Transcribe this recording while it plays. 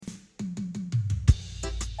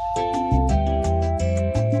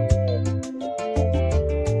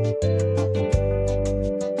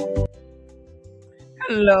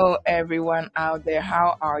Hello, everyone out there.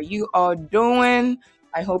 How are you all doing?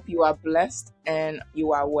 I hope you are blessed and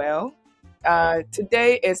you are well.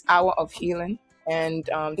 Today is Hour of Healing, and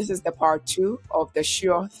this is the part two of the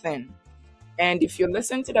Sure Thing. And if you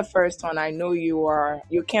listen to the first one, I know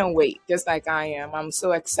you can't wait, just like I am. I'm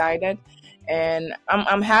so excited, and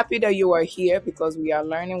I'm happy that you are here because we are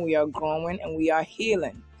learning, we are growing, and we are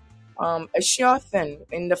healing. A sure thing.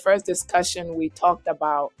 In the first discussion, we talked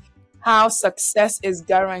about how success is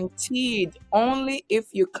guaranteed only if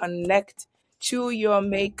you connect to your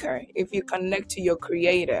maker, if you connect to your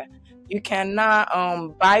creator. You cannot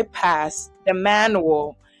bypass the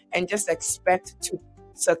manual and just expect to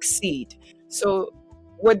succeed. So,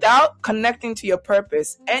 without connecting to your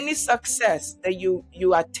purpose, any success that you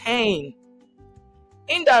attain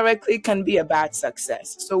indirectly can be a bad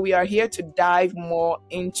success. So we are here to dive more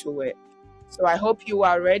into it. So I hope you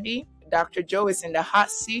are ready. Dr. Joe is in the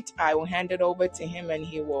hot seat. I will hand it over to him and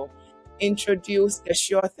he will introduce the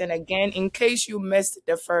sure thing again in case you missed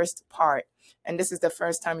the first part. And this is the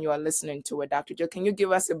first time you are listening to it. Dr. Joe, can you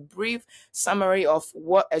give us a brief summary of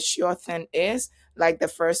what a sure thing is, like the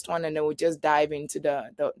first one, and then we'll just dive into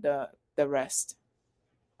the rest.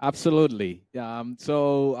 Absolutely.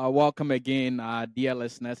 Welcome again, dear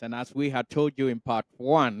listeners. And as we had told you in part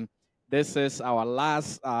one, this is our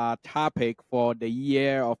last topic for the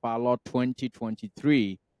year of our Lord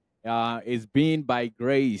 2023. It's been by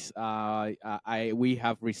grace. We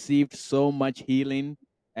have received so much healing,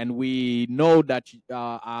 and we know that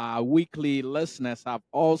our weekly listeners have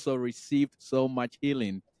also received so much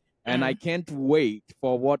healing. And I can't wait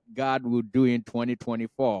for what God will do in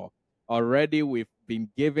 2024. Already we've been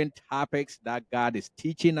given topics that God is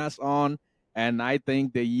teaching us on, and I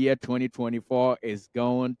think the year 2024 is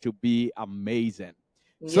going to be amazing.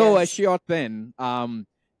 So a Yes. sure thing,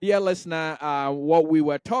 dear listener, what we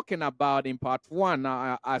were talking about in part one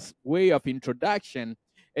as way of introduction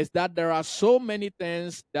is that there are so many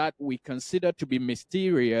things that we consider to be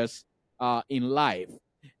mysterious in life.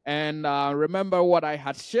 And remember what I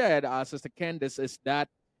had shared, Sister Candice, is that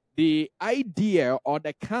the idea or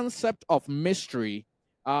the concept of mystery,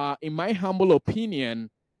 in my humble opinion,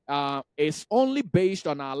 is only based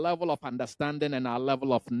on our level of understanding and our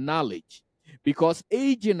level of knowledge. Because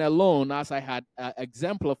aging alone, as I had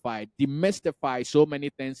exemplified, demystifies so many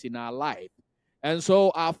things in our life. And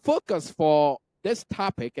so our focus for this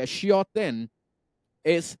topic, a sure thing,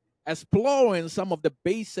 is exploring some of the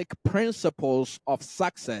basic principles of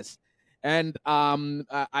success. And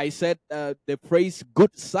I said the phrase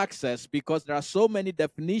good success because there are so many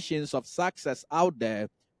definitions of success out there,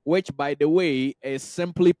 which, by the way, is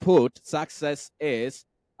simply put, success is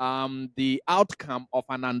the outcome of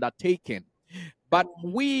an undertaking. But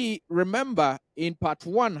we remember in part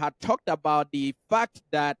one had talked about the fact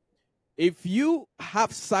that if you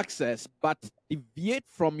have success but deviate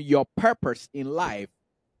from your purpose in life,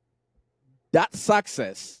 that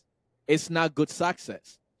success is not good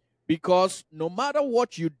success. Because no matter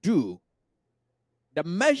what you do, the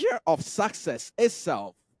measure of success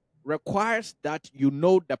itself requires that you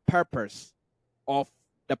know the purpose of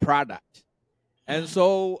the product. And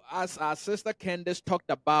so, as our sister Candice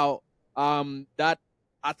talked about, that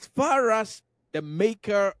as far as the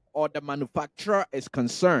maker or the manufacturer is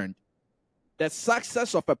concerned, the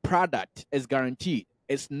success of a product is guaranteed.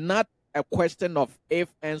 It's not a question of if,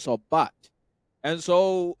 ands, or but. And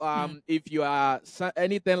so, if you are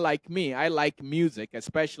anything like me, I like music,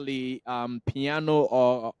 especially piano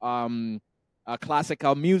or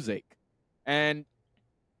classical music. And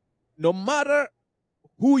no matter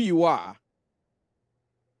who you are,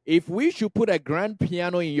 if we should put a grand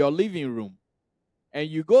piano in your living room and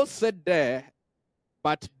you go sit there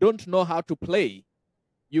but don't know how to play,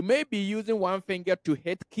 you may be using one finger to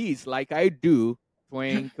hit keys like I do.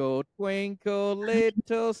 Twinkle, twinkle,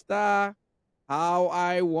 little star, how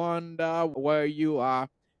I wonder where you are.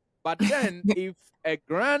 But then, if a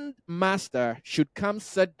grandmaster should come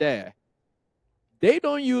sit there, they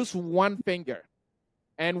don't use one finger.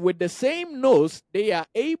 And with the same notes, they are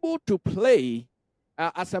able to play.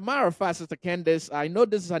 As a matter of fact, Sister Candice, I know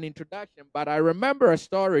this is an introduction, but I remember a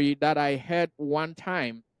story that I heard one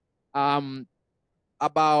time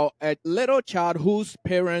about a little child whose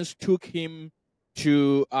parents took him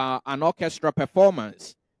to an orchestra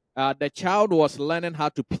performance. The child was learning how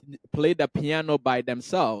to play the piano by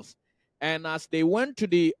themselves. And as they went to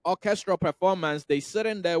the orchestra performance, they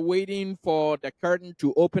sitting there waiting for the curtain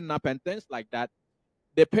to open up and things like that.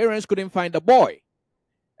 The parents couldn't find the boy.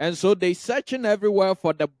 And so they searching everywhere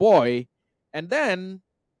for the boy. And then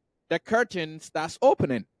the curtain starts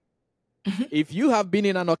opening. Mhm. If you have been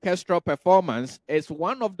in an orchestral performance, it's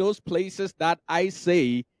one of those places that I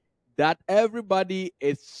say that everybody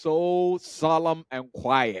is so solemn and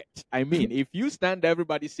quiet. I mean, if you stand,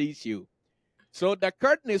 everybody sees you. So the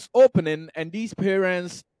curtain is opening, and these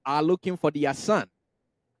parents are looking for their son.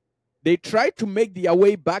 They try to make their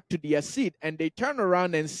way back to their seat, and they turn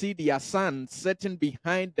around and see their son sitting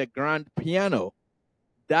behind the grand piano.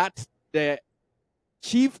 That's the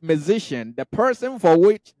chief musician, the person for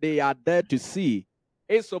which they are there to see,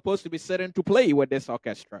 is supposed to be sitting to play with this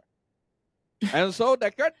orchestra. And so the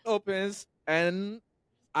curtain opens, and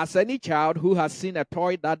as any child who has seen a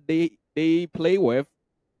toy that they play with,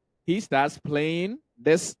 he starts playing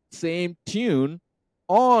this same tune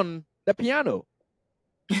on the piano.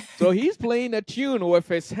 So he's playing a tune with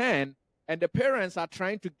his hand, and the parents are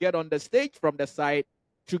trying to get on the stage from the side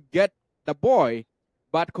to get the boy.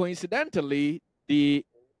 But coincidentally, the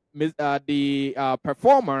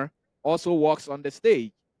performer also walks on the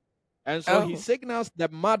stage. And so he Oh, signals the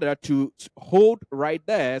mother to hold right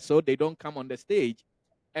there so they don't come on the stage.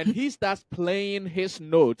 And he starts playing his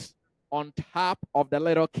notes on top of the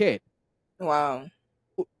little kid. wow.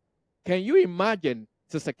 Can you imagine,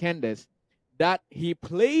 Sister Candace, that he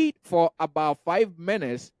played for about 5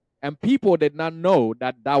 minutes and people did not know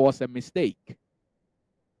that that was a mistake?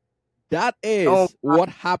 That Oh, is what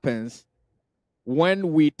happens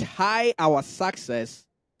when we tie our success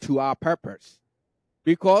to our purpose.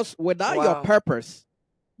 Because without your wow. purpose,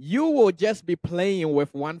 you will just be playing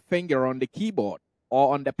with one finger on the keyboard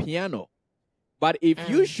or on the piano. But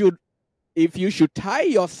Mm, if you should tie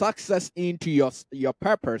your success into your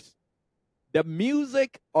purpose, the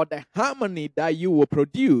music or the harmony that you will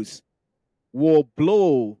produce will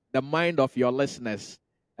blow the mind of your listeners.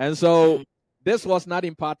 And so mm. this was not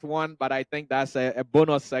in part one, but I think that's a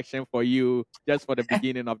bonus section for you just for the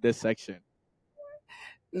beginning of this section.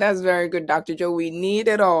 That's very good, Dr. Joe. We need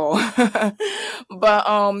it all. But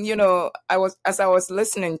as I was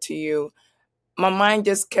listening to you, my mind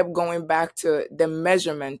just kept going back to the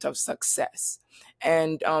measurement of success.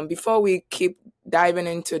 And before we keep diving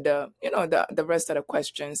into the rest of the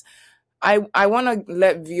questions, I want to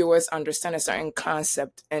let viewers understand a certain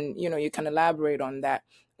concept, and you can elaborate on that.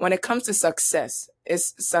 When it comes to success,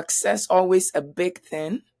 is success always a big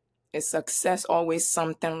thing? Is success always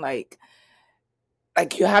something like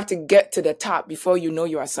you have to get to the top before you know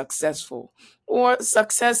you are successful? Or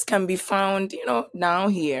success can be found,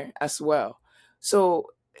 down here as well. So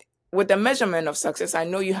with the measurement of success, I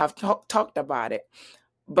know you have talked about it,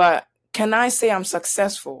 but can I say I'm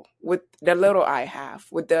successful with the little I have,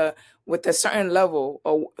 with a certain level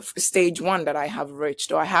or stage one that I have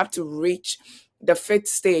reached, or I have to reach the fifth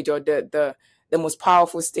stage or the most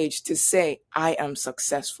powerful stage to say I am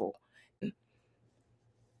successful?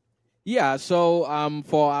 Yeah, so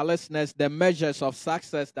for our listeners, the measures of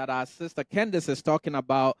success that our sister Candice is talking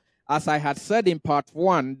about, as I had said in part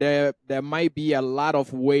one, there might be a lot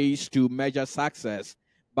of ways to measure success.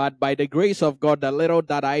 But by the grace of God, the little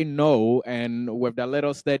that I know and with the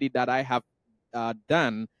little study that I have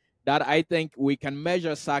done, that I think we can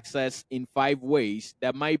measure success in 5 ways.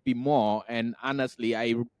 There might be more. And honestly,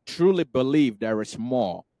 I truly believe there is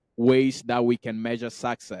more ways that we can measure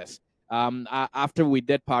success. After we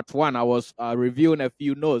did part one, I was reviewing a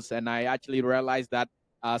few notes, and I actually realized that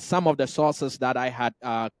some of the sources that I had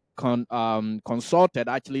consulted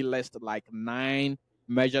actually listed like 9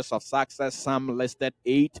 measures of success. Some listed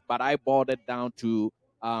 8, but I boiled it down to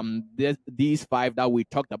these 5 that we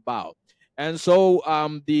talked about. And so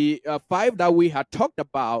the 5 that we had talked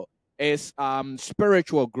about is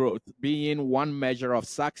spiritual growth being one measure of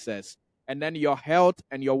success, and then your health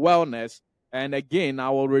and your wellness. And again, I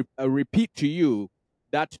will repeat to you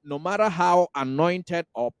that no matter how anointed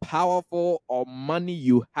or powerful or money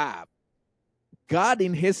you have, God,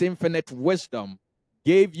 in His infinite wisdom,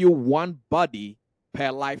 gave you one body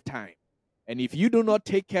per lifetime. And if you do not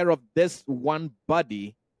take care of this one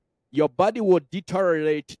body, your body will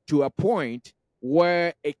deteriorate to a point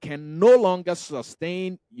where it can no longer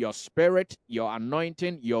sustain your spirit, your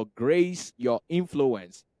anointing, your grace, your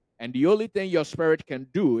influence. And the only thing your spirit can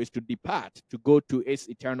do is to depart to go to its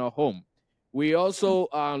eternal home. We also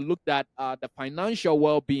looked at the financial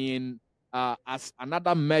well being as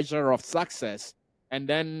another measure of success. And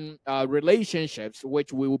then relationships,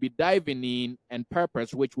 which we will be diving in, and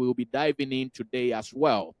purpose, which we will be diving in today as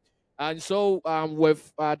well. And so,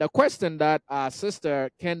 with the question that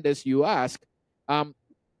Sister Candace you asked, um,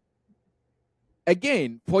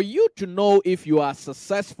 again, for you to know if you are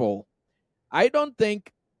successful, I don't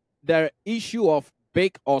think the issue of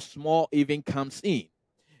big or small even comes in.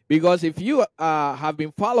 Because if you have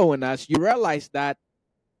been following us, you realize that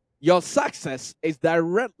your success is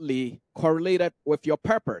directly correlated with your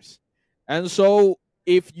purpose. And so,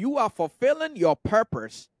 if you are fulfilling your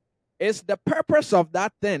purpose, it's the purpose of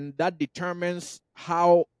that thing that determines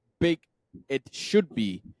how big it should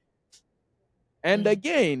be. And Mm.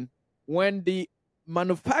 again, when the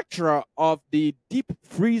manufacturer of the deep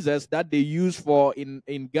freezers that they use for in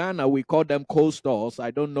Ghana, we call them cold stores.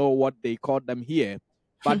 I don't know what they call them here,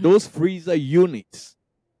 but those freezer units,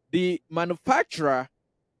 the manufacturer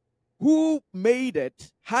who made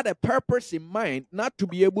it had a purpose in mind, not to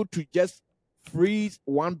be able to just freeze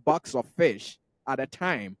one box of fish at a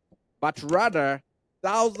time, but rather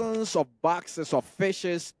thousands of boxes of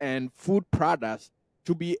fishes and food products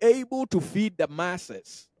to be able to feed the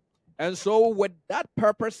masses. And so, with that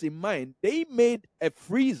purpose in mind, they made a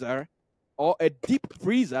freezer or a deep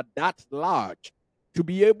freezer that large to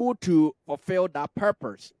be able to fulfill that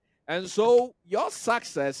purpose. And so, your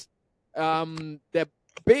success, the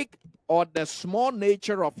big or the small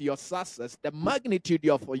nature of your success, the magnitude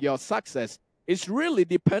of your success is really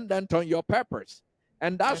dependent on your purpose.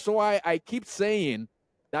 And that's why I keep saying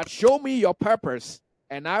that show me your purpose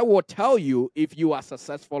and I will tell you if you are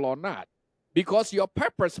successful or not. Because your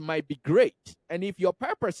purpose might be great. And if your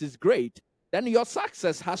purpose is great, then your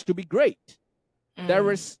success has to be great. There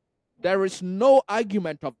Mm. is there is no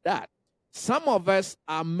argument of that. Some of us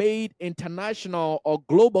are made international or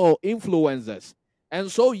global influencers.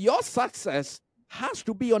 And so your success has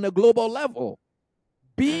to be on a global level.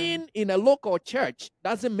 Mm. Being in a local church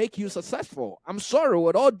doesn't make you successful. I'm sorry,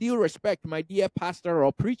 with all due respect, my dear pastor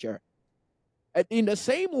or preacher. And in the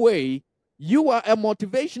same way, you are a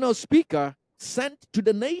motivational speaker sent to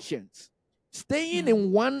the nations. Staying Mm.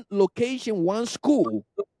 in one location, one school,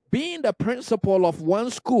 being the principal of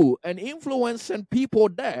one school and influencing people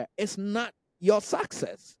there is not your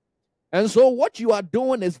success. And so, what you are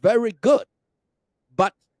doing is very good.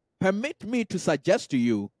 But permit me to suggest to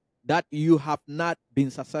you that you have not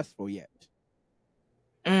been successful yet.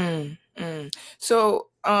 Mm. Mm. So,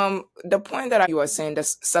 the point that you were saying, that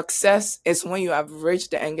success is when you have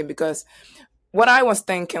reached the end game. Because what I was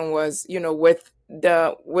thinking was, with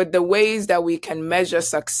the ways that we can measure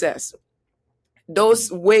success,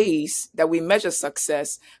 those ways that we measure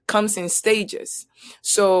success comes in stages.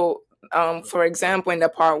 So, for example, in the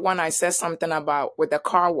part one, I said something about with the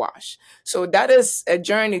car wash. So that is a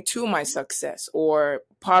journey to my success, or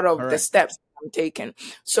part of the Correct. steps I'm taking.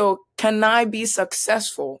 So can I be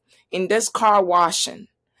successful in this car washing?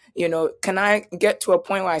 Can I get to a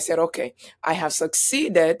point where I said, okay, I have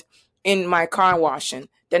succeeded in my car washing.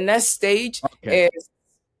 The next stage Okay. is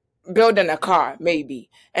building a car, maybe.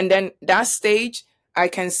 And then that stage, I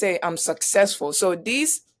can say I'm successful. So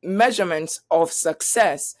these measurements of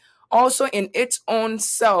success also in its own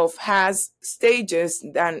self has stages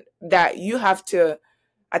that you have to,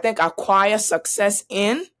 I think, acquire success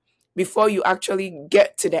in before you actually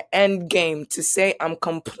get to the end game to say I'm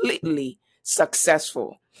completely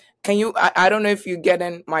successful. I don't know if you're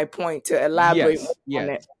getting my point, to elaborate more Yes, on yes.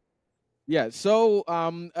 it. Yeah, so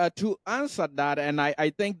to answer that, and I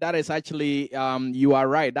think that is actually, you are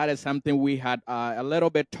right. That is something we had a little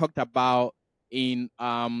bit talked about in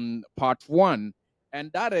part one,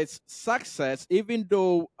 and that is success. Even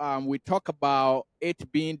though we talk about it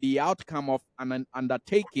being the outcome of an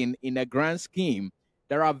undertaking in a grand scheme,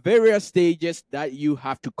 there are various stages that you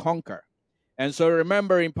have to conquer. And so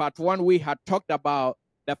remember, in part one, we had talked about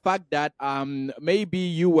the fact that maybe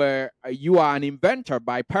you are an inventor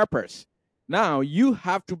by purpose. Now, you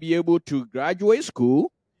have to be able to graduate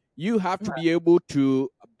school. You have to be able to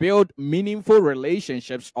build meaningful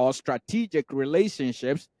relationships or strategic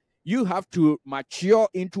relationships. You have to mature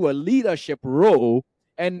into a leadership role.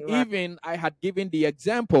 And Right. even I had given the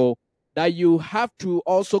example that you have to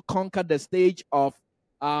also conquer the stage of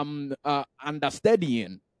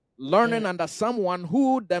understudying, Mm. learning under someone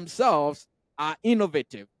who themselves are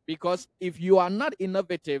innovative. Because if you are not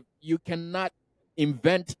innovative, you cannot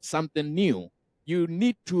invent something new. You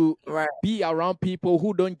need to Right. be around people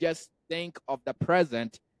who don't just think of the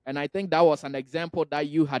present. And I think that was an example that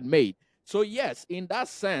you had made. So, yes, in that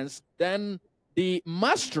sense, then the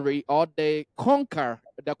mastery or the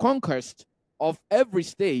conquest of every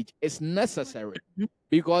stage is necessary.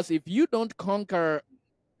 Because if you don't conquer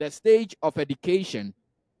the stage of education,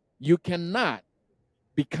 you cannot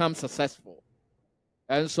become successful.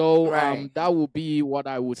 And so Right. that would be what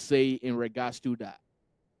I would say in regards to that.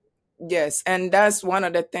 Yes, and that's one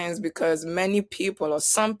of the things, because many people, or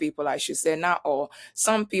some people, I should say, not all,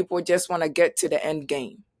 some people just want to get to the end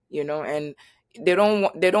game, and they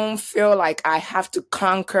don't feel like I have to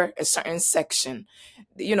conquer a certain section.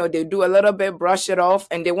 They do a little bit, brush it off,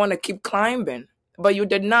 and they want to keep climbing. but you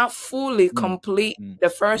did not fully Mm, complete mm. the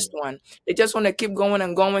first one. They just want to keep going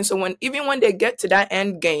and going. So even when they get to that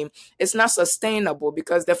end game, it's not sustainable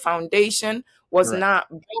because the foundation was Correct. not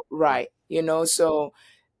built right, So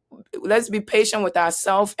let's be patient with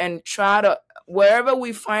ourselves and try to, wherever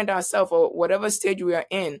we find ourselves or whatever stage we are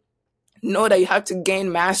in, know that you have to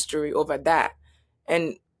gain mastery over that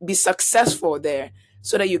and be successful there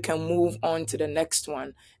so that you can move on to the next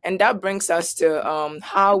one. And that brings us to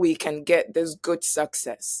how we can get this good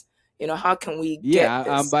success. How can we get Yeah,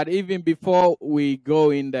 this? but even before we go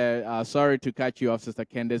in there, sorry to cut you off, Sister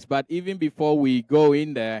Candace, but even before we go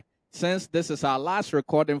in there, since this is our last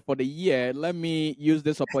recording for the year, let me use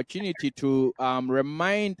this opportunity to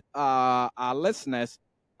remind our listeners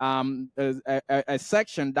a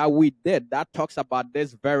section that we did that talks about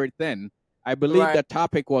this very thing. I believe Right. the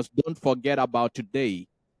topic was "Don't Forget About Today."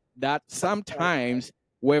 That Something like that. sometimes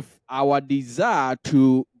with our desire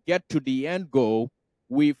to get to the end goal,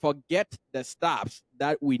 we forget the steps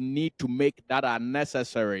that we need to make that are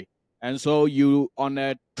necessary. And so you on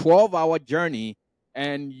a 12-hour journey,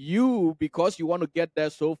 and you, because you want to get there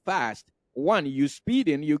so fast, one, you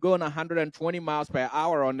speeding, you go on 120 miles per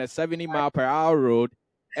hour on a 70 mile per hour road,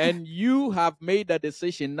 and you have made a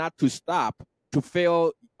decision not to stop to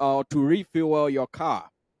fill or to refuel your car.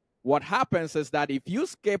 What happens is that if you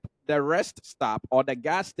skip the rest stop or the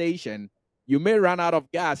gas station, you may run out of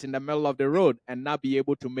gas in the middle of the road and not be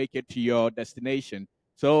able to make it to your destination.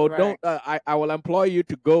 So Right. don't. I will employ you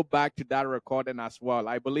to go back to that recording as well.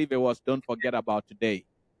 I believe it was "Don't Forget About Today."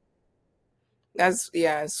 That's,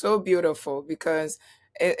 yeah, it's so beautiful because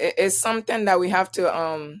it's something that we have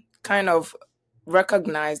to kind of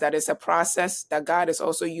recognize that it's a process that God is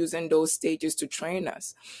also using those stages to train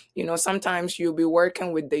us. Sometimes you'll be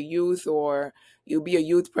working with the youth, or you'll be a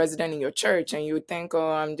youth president in your church, and you think,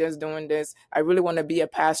 oh, I'm just doing this. I really want to be a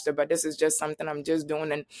pastor, but this is just something I'm just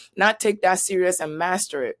doing, and not take that serious and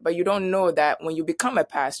master it. But you don't know that when you become a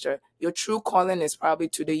pastor, your true calling is probably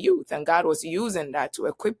to the youth, and God was using that to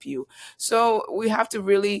equip you. So we have to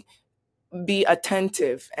really be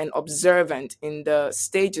attentive and observant in the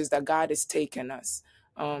stages that God is taking us.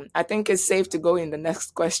 I think it's safe to go in the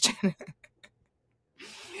next question.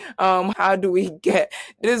 How do we get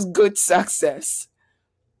this good success?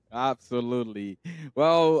 Absolutely.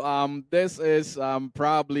 Well, this is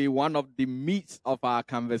probably one of the meats of our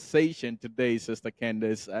conversation today, Sister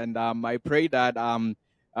Candace. And I pray that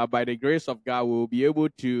by the grace of God, we'll be able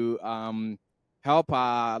to help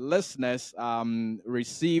our listeners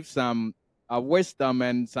receive some wisdom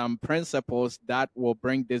and some principles that will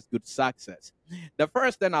bring this good success. The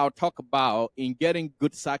first thing I'll talk about in getting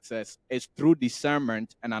good success is through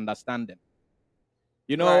discernment and understanding.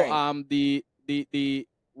 Right. The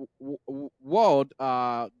world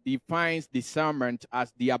defines discernment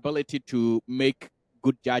as the ability to make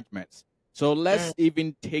good judgments. So Mm, let's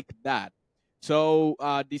even take that. So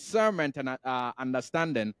discernment and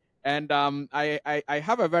understanding. And I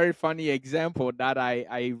have a very funny example that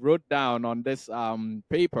I wrote down on this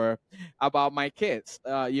paper about my kids.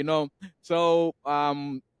 So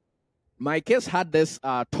my kids had this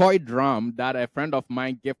toy drum that a friend of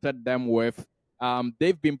mine gifted them with.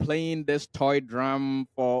 They've been playing this toy drum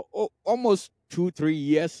for almost 2-3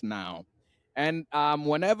 years now. And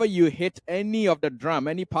whenever you hit any of the drum,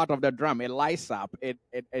 any part of the drum, it lights up. It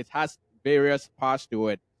has various parts to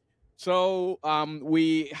it. So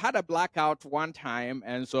we had a blackout one time,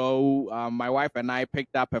 and so my wife and I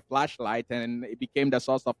picked up a flashlight, and it became the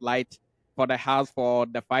source of light for the house for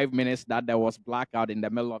the 5 minutes that there was blackout in the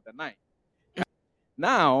middle of the night.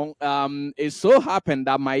 Now, it so happened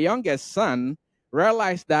that my youngest son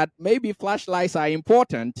realized that maybe flashlights are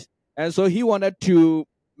important, and so he wanted to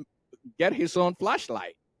get his own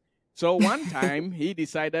flashlight. So one time he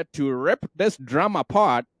decided to rip this drum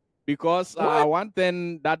apart because what? one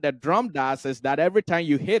thing that the drum does is that every time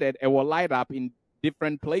you hit it, it will light up in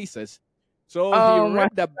different places. So he Oh my.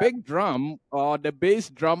 ripped the big drum or the bass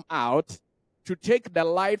drum out to take the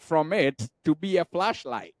light from it to be a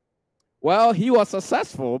flashlight. Well, he was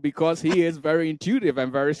successful because he is very intuitive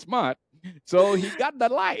and very smart. So he got the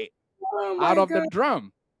light Oh out my of the God.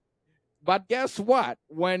 drum. But guess what?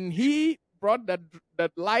 When he brought the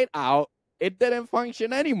light out, it didn't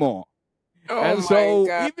function anymore. Oh And my so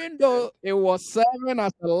God. even though it was serving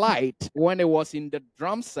as a light when it was in the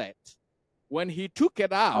drum set, when he took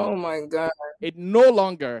it out, Oh my God. it no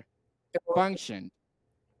longer It functioned.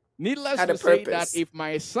 Needless had a to say that purpose. if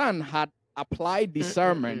my son had applied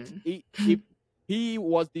discernment, Mm-mm-mm. if he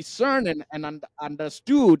was discerning and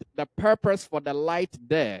understood the purpose for the light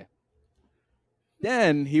there,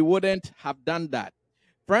 then he wouldn't have done that.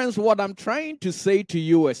 Friends, what I'm trying to say to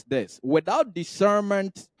you is this: without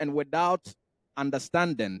discernment and without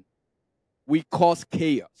understanding, we cause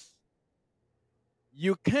chaos.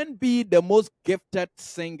 You can be the most gifted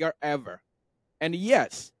singer ever. And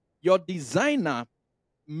yes, your designer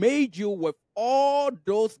made you with all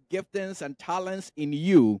those giftings and talents in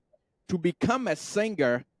you to become a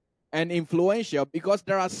singer and influential, because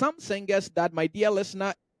there are some singers that, my dear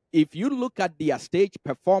listener, if you look at their stage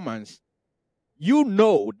performance, you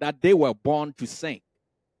know that they were born to sing.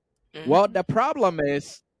 Well, Mm-hmm. the problem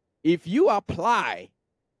is if you apply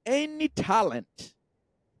any talent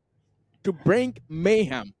to bring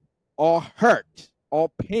mayhem or hurt or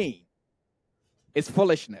pain, it's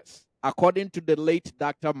foolishness. According to the late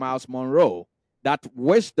Dr. Miles Monroe, that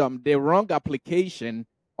wisdom, the wrong application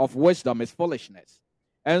of wisdom is foolishness.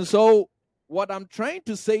 And so, what I'm trying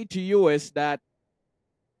to say to you is that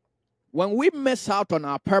when we miss out on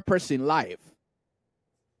our purpose in life,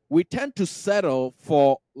 we tend to settle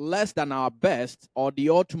for less than our best or the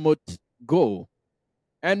ultimate goal.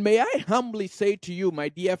 And may I humbly say to you, my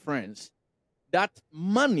dear friends, that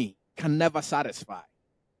money can never satisfy.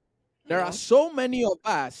 There are No. so many of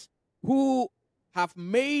us who have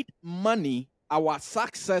made money our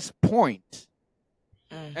success point.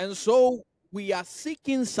 Mm, And so we are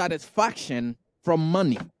seeking satisfaction from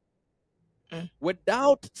money mm,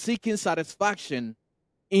 without seeking satisfaction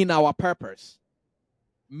in our purpose.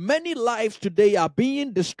 Many lives today are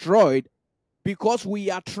being destroyed because we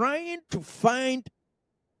are trying to find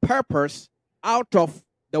purpose out of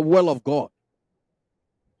the will of God.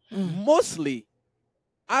 mm. Mostly,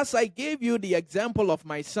 as I gave you the example of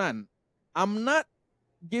my son, I'm not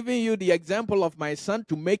giving you the example of my son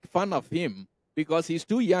to make fun of him because he's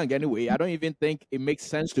too young anyway. I don't even think it makes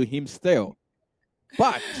sense to him still.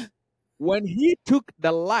 But when he took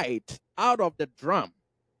the light out of the drum,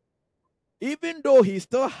 even though he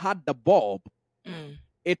still had the bulb, Mm,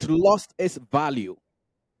 it lost its value.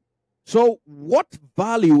 So, what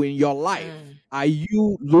value in your life mm, are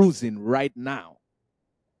you losing right now?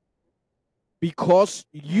 Because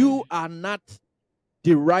you mm, are not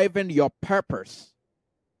deriving your purpose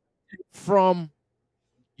from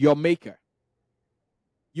your maker.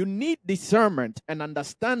 You need discernment and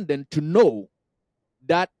understanding to know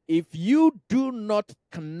that if you do not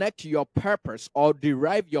connect your purpose or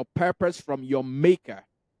derive your purpose from your maker,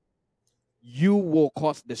 you will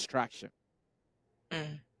cause distraction.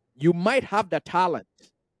 mm, You might have the talent,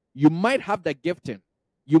 you might have the gifting,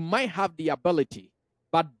 you might have the ability,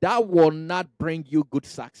 but that will not bring you good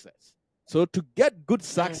success. So, to get good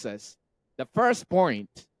mm, success, the first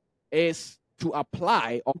point is to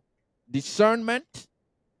apply discernment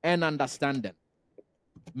and understanding,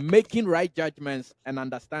 making right judgments and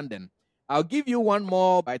understanding. I'll give you one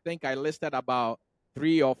more. I think I listed about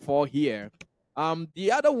 3 or 4 here.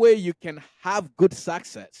 The other way you can have good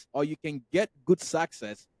success or you can get good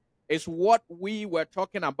success is what we were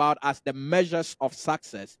talking about as the measures of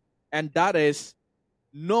success, and that is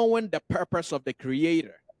knowing the purpose of the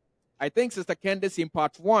creator. I think, Sister Candace, in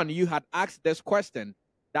part one, you had asked this question,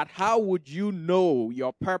 that how would you know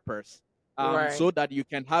your purpose right. so that you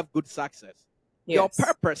can have good success? Your Yes.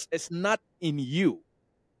 purpose is not in you.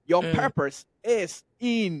 Your Mm. purpose is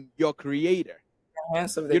in your creator. The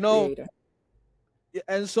hands of the You know, creator.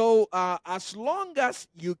 and so as long as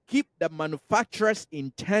you keep the manufacturer's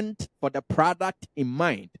intent for the product in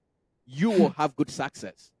mind, you will have good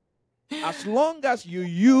success. As long as you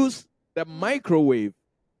use the microwave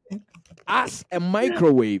as a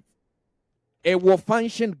microwave, it will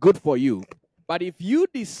function good for you. But if you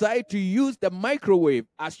decide to use the microwave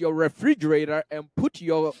as your refrigerator and put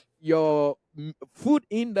your food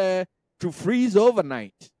in there to freeze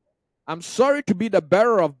overnight, I'm sorry to be the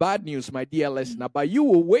bearer of bad news, my dear listener, but you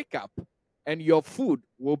will wake up and your food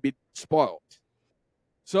will be spoiled.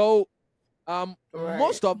 So, Right.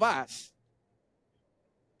 most of us,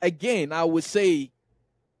 again, I would say,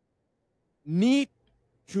 need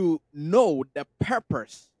to know the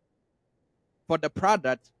purpose for the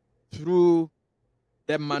product through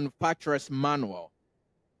the manufacturer's manual.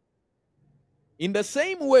 In the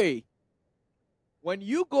same way, when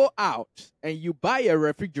you go out and you buy a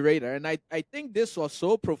refrigerator, and I think this was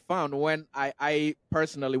so profound when I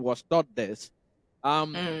personally was taught this.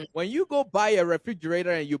 Mm, When you go buy a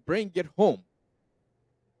refrigerator and you bring it home,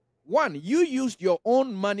 one, you used your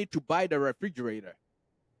own money to buy the refrigerator.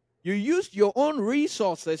 You used your own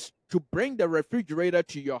resources to bring the refrigerator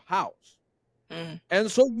to your house. mm,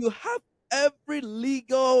 And so you have every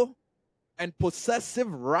legal and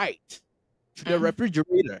possessive right to the mm.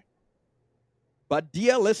 refrigerator. But,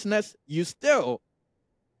 dear listeners, you still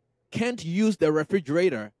can't use the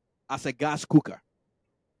refrigerator as a gas cooker.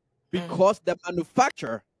 Mm. because the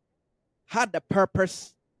manufacturer had a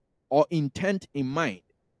purpose or intent in mind.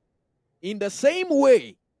 In the same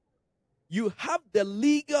way, you have the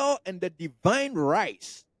legal and the divine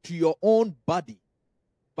rights to your own body,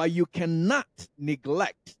 but you cannot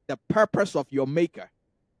neglect the purpose of your maker.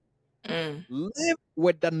 Mm. Live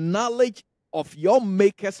with the knowledge of your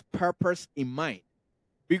maker's purpose in mind.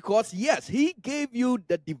 Because, yes, he gave you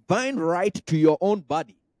the divine right to your own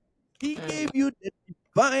body. He Mm. gave you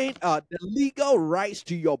the legal rights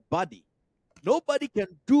to your body. Nobody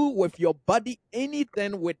can do with your body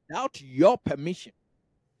anything without your permission.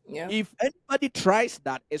 Yeah. If anybody tries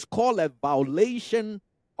that, it's called a violation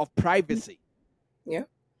of privacy. Yeah.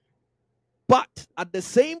 But at the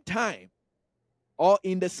same time, or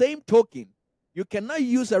in the same token, you cannot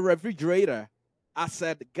use a refrigerator as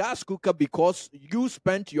a gas cooker because you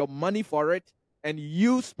spent your money for it and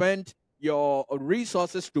you spent your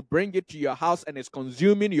resources to bring it to your house and it's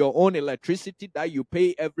consuming your own electricity that you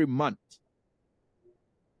pay every month.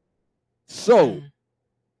 So, Mm.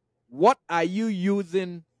 what are you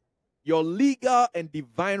using your legal and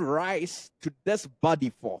divine rights to this body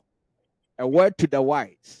for? A word to the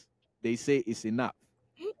wise, they say, is enough.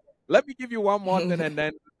 Let me give you one more thing and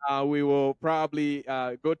then we will probably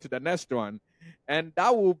go to the next one. And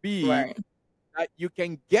that will be Right. that you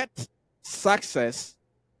can get success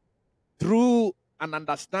through an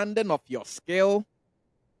understanding of your skill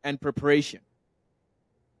and preparation.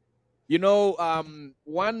 You know,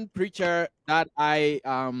 one preacher that I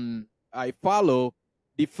follow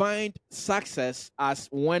defined success as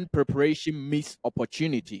when preparation meets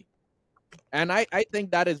opportunity. And I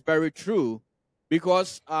think that is very true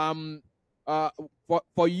because uh,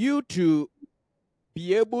 for you to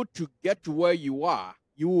be able to get to where you are,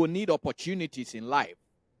 you will need opportunities in life.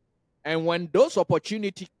 And when those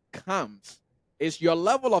opportunity comes, it's your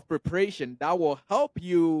level of preparation that will help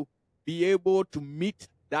you be able to meet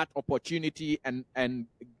that opportunity and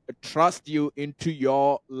trust you into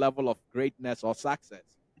your level of greatness or success.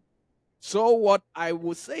 So what I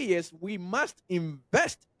would say is we must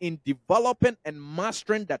invest in developing and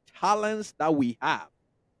mastering the talents that we have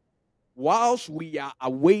whilst we are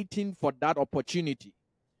awaiting for that opportunity.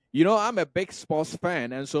 You know, I'm a big sports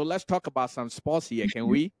fan, and so let's talk about some sports here, can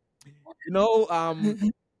we? You know,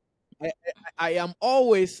 I, I am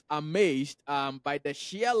always amazed by the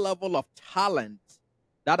sheer level of talent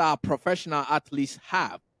that our professional athletes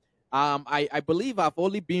have. I believe I've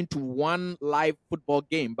only been to one live football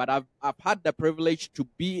game, but I've had the privilege to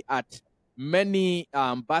be at many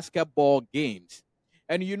basketball games.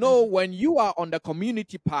 And you know, Mm. when you are on the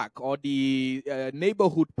community park or the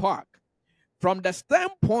neighborhood park, from the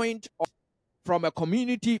standpoint of from a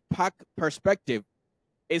community park perspective,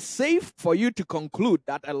 it's safe for you to conclude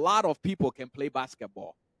that a lot of people can play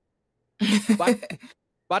basketball. But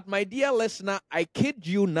but my dear listener, I kid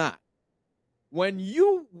you not. When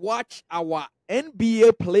you watch our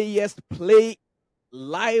NBA players play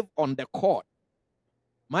live on the court,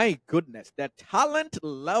 my goodness, the talent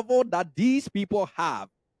level that these people have,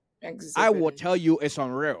 I will Exhibiting. tell you, is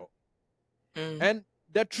unreal. Mm. And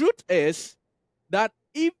the truth is that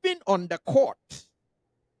even on the court,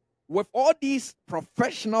 with all these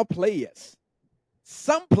professional players,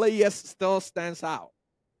 some players still stands out.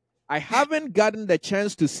 I haven't gotten the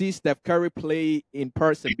chance to see Steph Curry play in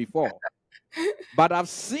person before, but I've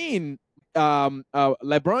seen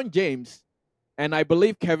LeBron James and I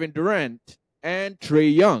believe Kevin Durant and Trey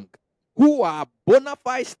Young, who are bona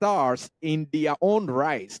fide stars in their own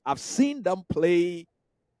rights. I've seen them play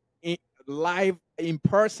in, live in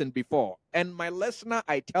person before. And my listener,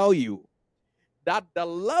 I tell you that the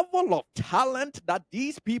level of talent that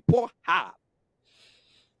these people have,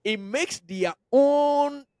 it makes their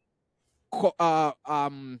own co- uh,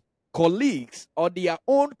 um, colleagues or their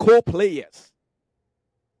own co-players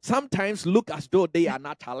sometimes look as though they are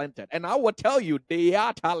not talented. And I will tell you, they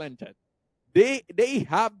are talented. They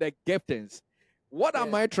have the giftings. What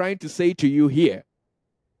am Yeah. I trying to say to you here?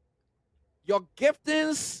 Your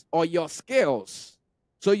giftings or your skills.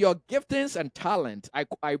 So your giftings and talent, I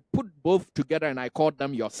put both together and I call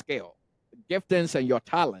them your skill, giftings and your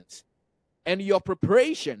talents. And your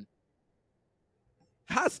preparation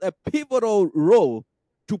has a pivotal role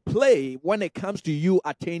to play when it comes to you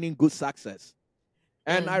attaining good success.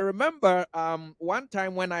 And I Mm. remember one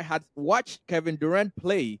time when I had watched Kevin Durant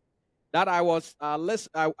play, that I was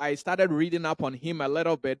I started reading up on him a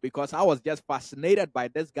little bit because I was just fascinated by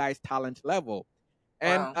this guy's talent level.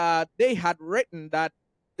 And Wow. they had written that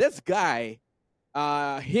this guy,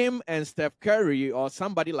 him and Steph Curry or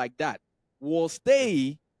somebody like that, will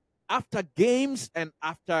stay after games and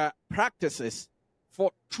after practices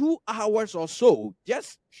for 2 hours or so,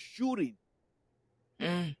 just shooting.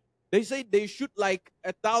 Mm. They say they shoot like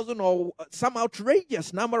 1,000 or some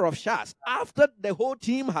outrageous number of shots after the whole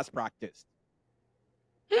team has practiced.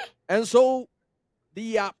 And so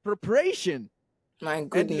the preparation My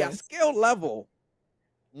and their goodness. skill level,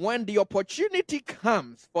 when the opportunity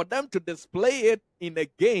comes for them to display it in a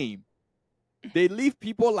game, they leave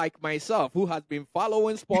people like myself who has been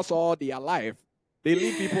following sports all their life. They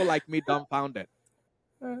leave people like me dumbfounded.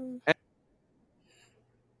 Mm. And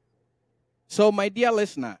so, my dear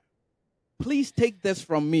listener, please take this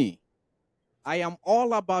from me. I am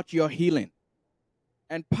all about your healing.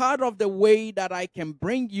 And part of the way that I can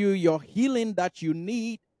bring you your healing that you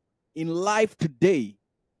need in life today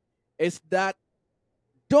is that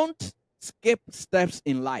don't skip steps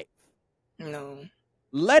in life. No.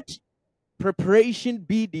 Let preparation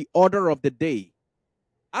be the order of the day.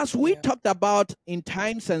 As we Yeah. talked about in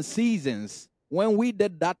times and seasons when we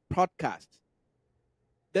did that podcast,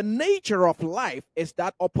 the nature of life is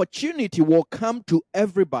that opportunity will come to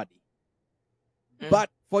everybody. Mm. But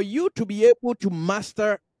for you to be able to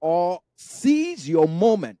master or seize your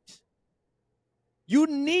moment, you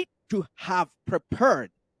need to have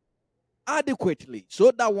prepared adequately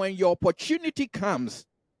so that when your opportunity comes,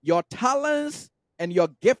 your talents and your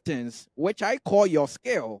giftings, which I call your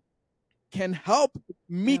skill, can help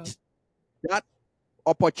Yeah. meet that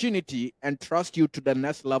opportunity and trust you to the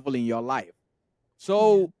next level in your life.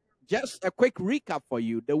 Yeah. So, just a quick recap for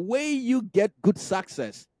you: the way you get good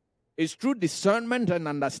success is through discernment and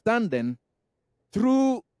understanding,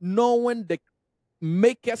 through knowing the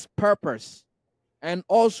maker's purpose, and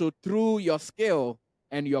also through your skill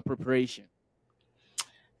and your preparation.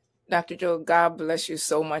 Dr. Joe, God bless you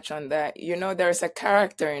so much on that. You know, there's a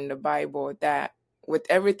character in the Bible that, with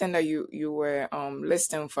everything that you were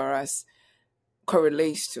listing for us,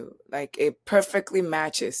 correlates to. Like, it perfectly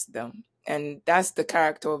matches them. And that's the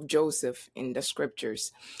character of Joseph in the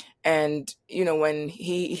scriptures. And, you know, when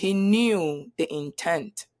he knew the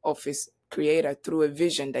intent of his creator through a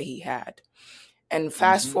vision that he had. And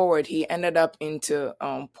fast Mm-hmm. forward, he ended up into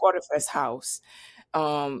Potiphar's house.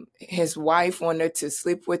 His wife wanted to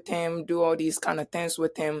sleep with him, do all these kind of things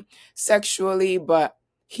with him sexually, but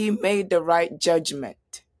he made the right judgment.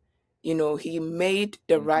 You know, he made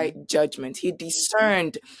the Mm-hmm. right judgment. He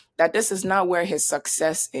discerned that this is not where his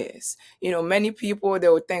success is. You know, many people, they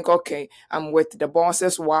would think, okay, I'm with the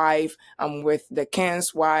boss's wife, I'm with the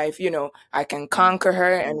king's wife, you know, I can conquer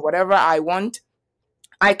her, and whatever I want,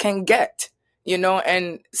 I can get, you know,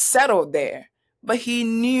 and settle there. But he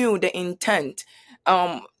knew the intent.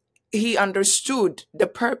 Um, he understood the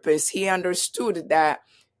purpose. He understood that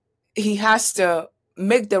he has to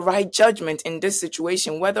make the right judgment in this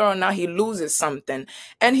situation, whether or not he loses something.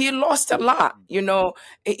 And he lost a lot, you know,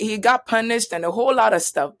 he got punished and a whole lot of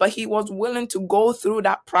stuff, but he was willing to go through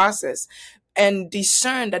that process and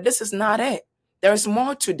discern that this is not it. There's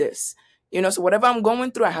more to this. You know, so whatever I'm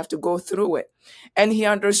going through, I have to go through it. And he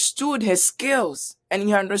understood his skills, and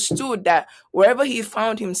he understood that wherever he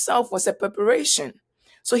found himself was a preparation.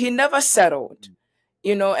 So he never settled,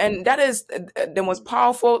 you know, and that is the most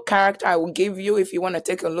powerful character I will give you if you want to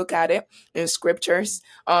take a look at it in scriptures.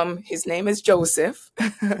 His name is Joseph.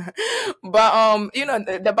 But you know,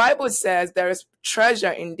 the Bible says there is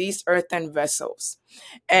treasure in these earthen vessels,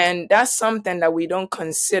 and that's something that we don't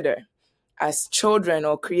consider as children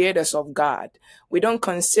or creators of God. We don't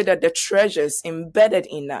consider the treasures embedded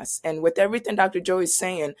in us. And with everything Dr. Joe is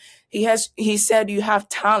saying, he said you have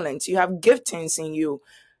talents, you have giftings in you.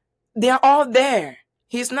 They're all there.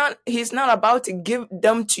 He's not about to give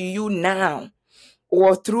them to you now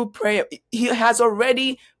or through prayer. He has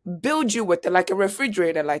already built you with it, like a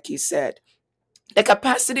refrigerator, like he said. The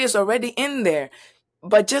capacity is already in there.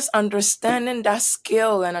 But just understanding that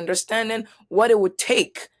skill and understanding what it would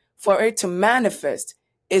take for it to manifest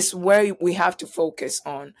is where we have to focus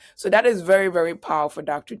on. So that is very, very powerful,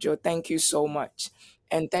 Dr. Joe. Thank you so much.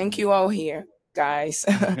 And thank you all here, guys.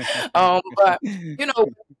 But you know,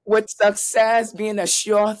 with success being a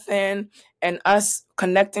sure thing and us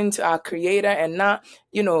connecting to our creator and not,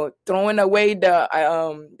 you know, throwing away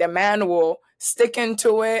the manual, sticking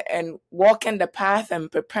to it and walking the path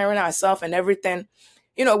and preparing ourselves and everything.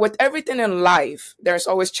 You know, with everything in life, there's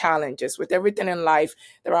always challenges. With everything in life,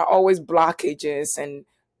 there are always blockages, and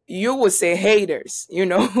you would say haters, you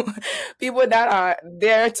know, people that are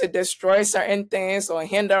there to destroy certain things or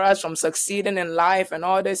hinder us from succeeding in life and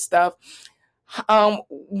all this stuff.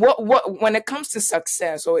 What when it comes to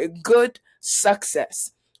success or a good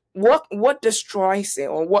success, what destroys it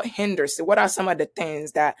or what hinders it? What are some of the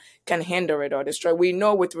things that can hinder it or destroy? We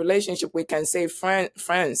know with relationship we can say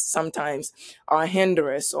friends sometimes are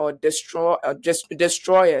hinderers or destroy or just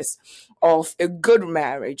destroyers of a good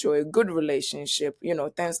marriage or a good relationship,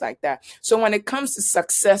 things like that. So when it comes to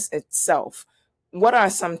success itself, what are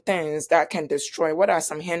some things that can destroy? What are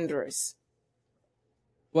some hinders?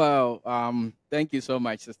 Well, thank you so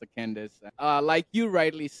much, Sister Candace. Like you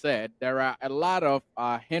rightly said, there are a lot of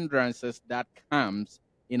hindrances that comes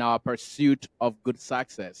in our pursuit of good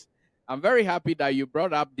success. I'm very happy that you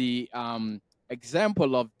brought up the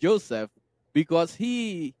example of Joseph because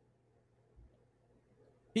he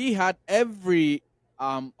had every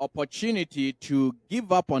opportunity to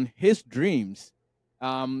give up on his dreams.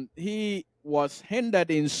 He was hindered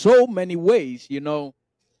in so many ways,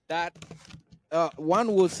 that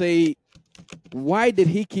one will say, why did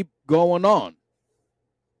he keep going on?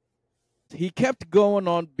 He kept going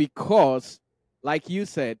on because, like you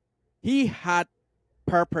said, he had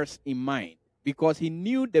purpose in mind because he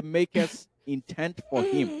knew the maker's intent for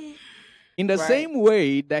him. In the Right. same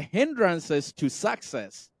way, the hindrances to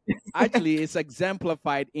success actually is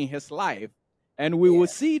exemplified in his life. And we will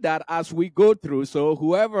Yeah. see that as we go through. So,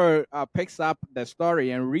 whoever picks up the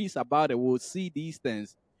story and reads about it will see these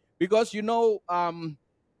things. Because,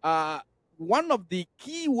 uh, one of the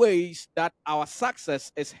key ways that our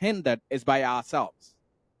success is hindered is by ourselves.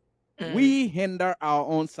 Mm. We hinder our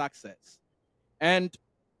own success. And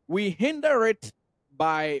we hinder it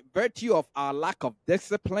by virtue of our lack of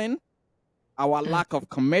discipline, our Mm. lack of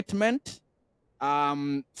commitment.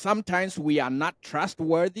 Sometimes we are not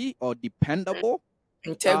trustworthy or dependable.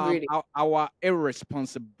 Integrity. Our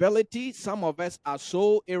irresponsibility. Some of us are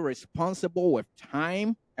so irresponsible with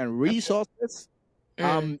time and resources.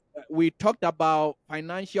 Mm. We talked about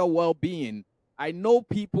financial well-being. I know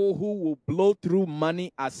people who will blow through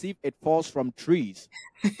money as if it falls from trees.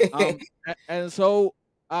 And so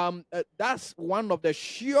that's one of the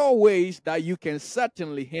sure ways that you can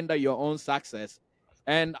certainly hinder your own success.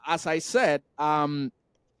 And as I said,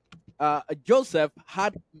 Joseph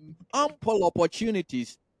had ample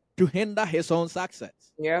opportunities to hinder his own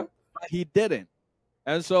success, Yeah. but he didn't.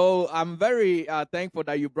 And so I'm very thankful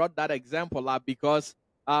that you brought that example up because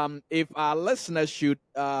if our listeners should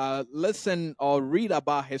listen or read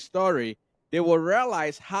about his story, they will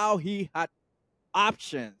realize how he had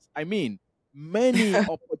options. I mean, many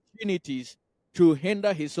opportunities to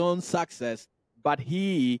hinder his own success, but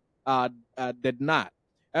he did not.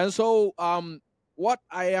 And so, what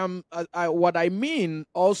I mean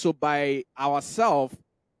also by ourself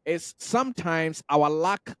is sometimes our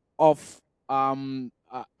lack of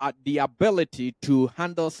the ability to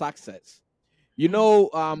handle success.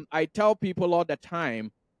 Mm. I tell people all the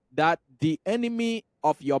time that the enemy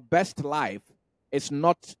of your best life is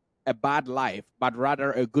not a bad life, but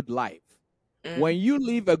rather a good life. When Mm. you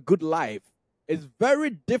live a good life, it's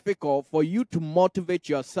very difficult for you to motivate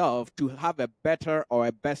yourself to have a better or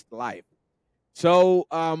a best life. So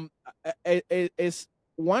it's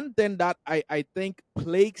one thing that I think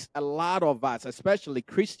plagues a lot of us, especially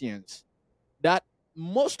Christians, that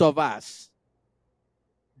most of us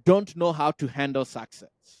don't know how to handle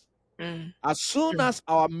success. Mm. As soon Mm. as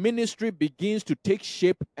our ministry begins to take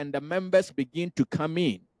shape and the members begin to come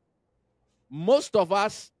in, most of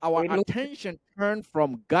us, our We lose. attention turn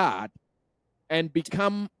from God and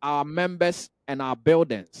become our members and our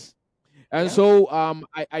buildings. And Yeah. so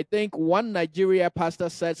I think one Nigeria pastor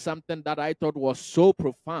said something that I thought was so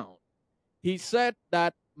profound. He said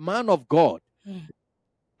that, man of God, Mm.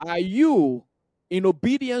 are you, in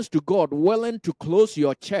obedience to God, willing to close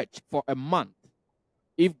your church for a month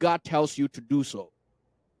if God tells you to do so?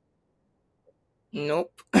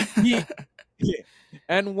 Nope. He, yeah.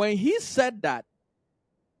 And when he said that,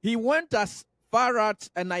 he went as far as,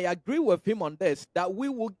 and I agree with him on this, that we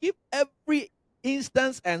will give every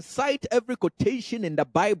instance and cite every quotation in the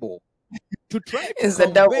Bible to try to It's the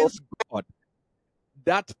devil. convince God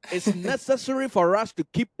that it's necessary for us to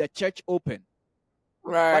keep the church open.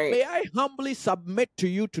 But Right. may I humbly submit to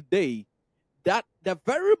you today that the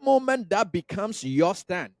very moment that becomes your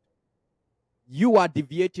stand, you are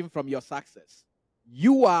deviating from your success.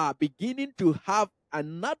 You are beginning to have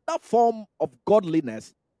another form of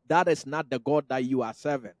godliness that is not the God that you are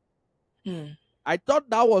serving. Mm. I thought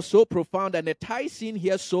that was so profound and it ties in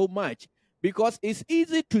here so much because it's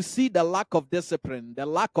easy to see the lack of discipline, the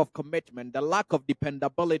lack of commitment, the lack of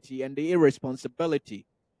dependability, and the irresponsibility.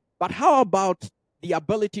 But how about the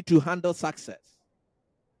ability to handle success?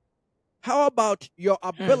 How about your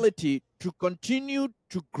Mm. ability to continue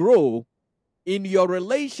to grow in your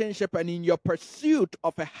relationship and in your pursuit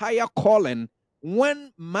of a higher calling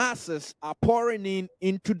when masses are pouring in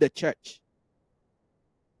into the church.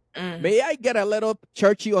 Mm. May I get a little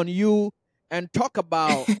churchy on you and talk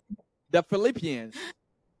about the Philippians?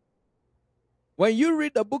 When you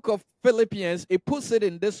read the book of Philippians, it puts it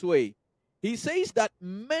in this way. He says that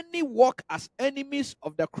many walk as enemies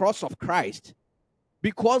of the cross of Christ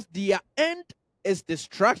because their end is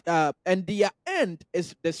and their end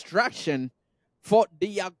is destruction, for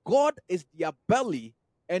their God is their belly,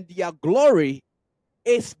 and their glory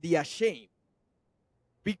is their shame,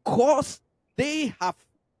 because they have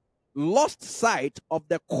lost sight of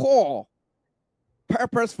the core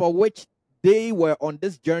purpose for which they were on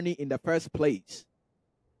this journey in the first place.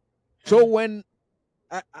 So Mm. when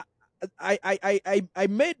I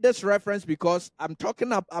made this reference because I'm talking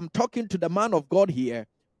to the man of God here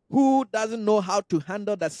who doesn't know how to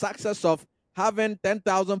handle the success of having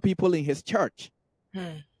 10,000 people in his church.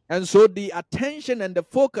 Mm. And so the attention and the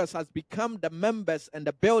focus has become the members and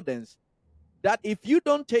the buildings, that if you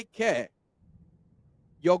don't take care,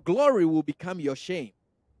 your glory will become your shame,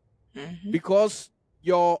 Mhm. because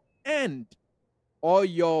your end or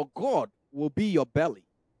your God will be your belly.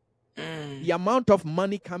 Mm. The amount of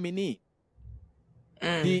money coming in,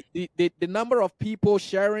 Mm. the number of people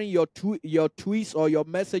sharing your tweets or your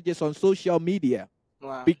messages on social media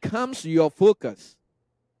Wow. becomes your focus.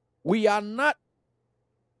 We are not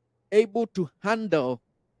able to handle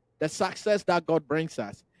the success that God brings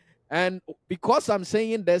us. And because I'm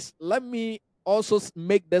saying this, let me also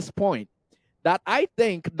make this point, that I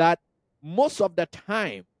think that most of the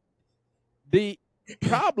time the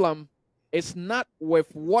problem is not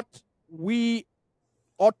with what we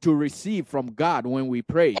ought to receive from God when we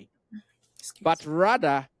pray, but Excuse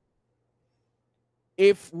rather,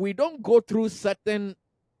 if we don't go through certain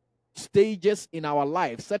stages in our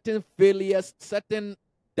life, certain failures, certain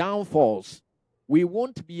downfalls, we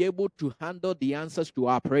won't be able to handle the answers to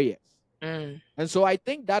our prayers. me. Mm. And so I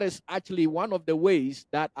think that is actually one of the ways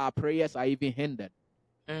that our prayers are even hindered.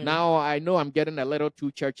 Mm. Now, I know I'm getting a little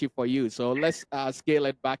too churchy for you, so let's scale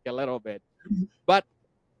it back a little bit. But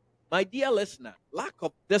my dear listener, lack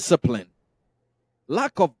of discipline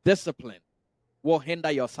will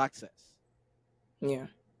hinder your success. Yeah.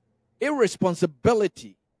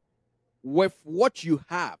 Irresponsibility with what you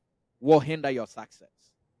have will hinder your success.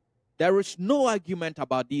 There is no argument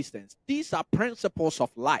about these things. These are principles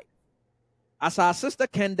of life. As our sister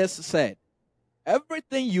Candace said,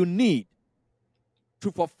 everything you need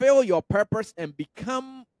to fulfill your purpose and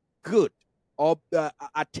become good or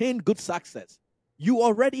attain good success, you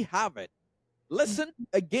already have it. Listen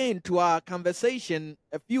again to our conversation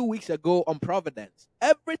a few weeks ago on providence.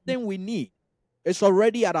 Everything we need is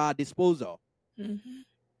already at our disposal. Mhm.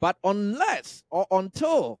 But unless or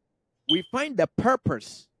until we find the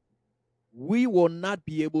purpose, we will not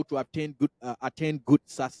be able to attain good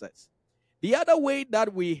success. The other way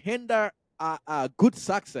that we hinder good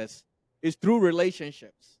success is through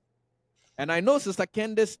relationships. And I know Sister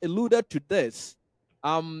Candace alluded to this,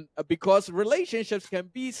 because relationships can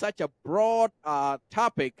be such a broad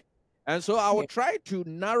topic. And so I will Yeah. try to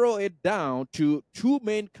narrow it down to two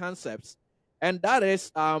main concepts. And that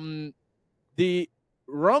is the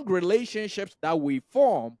wrong relationships that we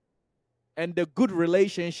form and the good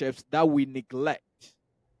relationships that we neglect.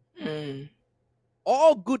 Mm.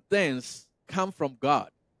 All good things come from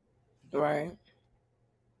God. Right.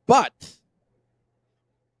 But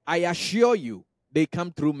I assure you, they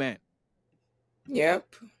come through men.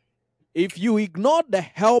 Yep. If you ignore the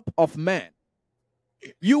help of men,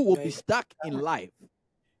 you will be Like, stuck in life.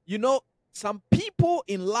 You know, some people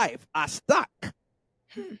in life are stuck.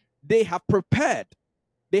 They have prepared,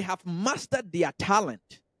 they have mastered their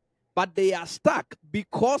talent, but they are stuck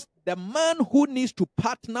because the man who needs to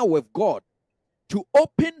partner with God to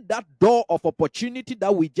open that door of opportunity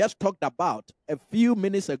that we just talked about a few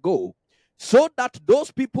minutes ago, so that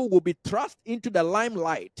those people will be thrust into the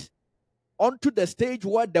limelight, onto the stage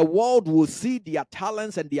where the world will see their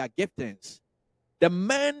talents and their giftings. The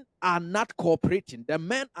men are not cooperating. The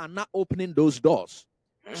men are not opening those doors.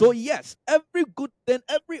 So, mm. yes, every good thing,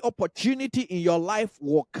 every opportunity in your life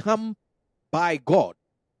will come by God,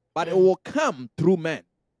 but it Mm. will come through men.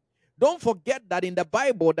 Don't forget that in the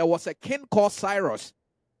Bible, there was a king called Cyrus,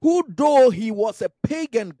 who, though he was a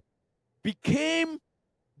pagan, became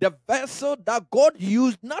the vessel that God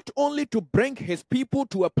used not only to bring his people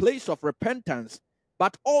to a place of repentance,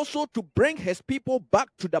 but also to bring his people back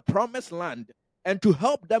to the promised land and to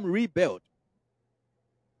help them rebuild.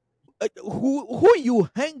 Who you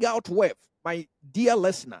hang out with, my dear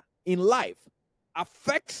listener, in life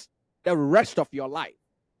affects the rest of your life.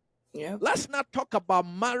 Yep. Let's not talk about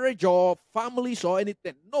marriage or families or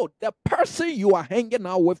anything. No, the person you are hanging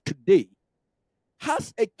out with today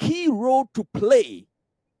has a key role to play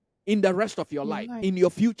in the rest of your You're life, right. in your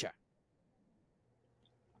future.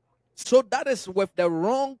 So that is with the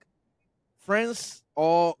wrong friends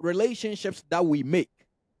or relationships that we make.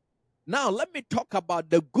 Now, let me talk about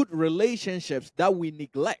the good relationships that we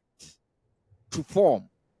neglect to form.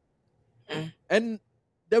 Mm. And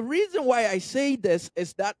the reason why I say this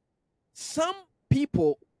is that some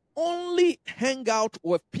people only hang out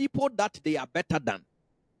with people that they are better than.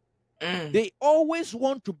 Mm. They always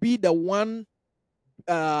want to be the one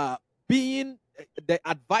uh, being the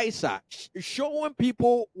advisor, showing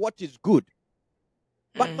people what is good.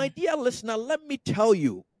 But my Mm. dear listener, let me tell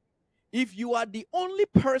you, if you are the only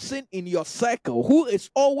person in your circle who is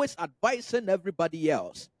always advising everybody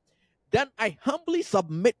else, then I humbly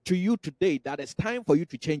submit to you today that it's time for you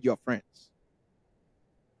to change your friends.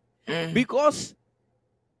 Mm. Because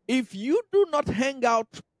if you do not hang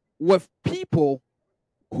out with people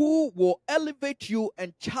who will elevate you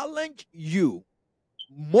and challenge you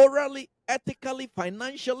morally, ethically,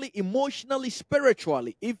 financially, emotionally,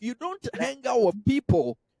 spiritually, if you don't hang out with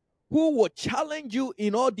people who will challenge you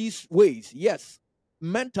in all these ways, yes,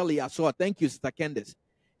 mentally as well. Thank you, Sister Candice.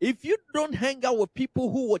 If you don't hang out with people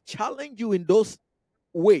who will challenge you in those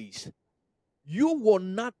ways, you will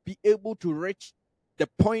not be able to reach the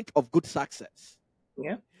point of good success.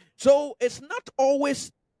 Yeah. So it's not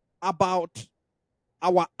always about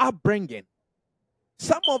our upbringing.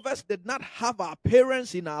 Some of us did not have our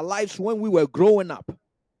parents in our lives when we were growing up.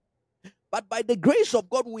 But by the grace of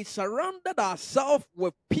God, we surrounded ourselves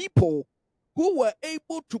with people who were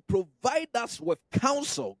able to provide us with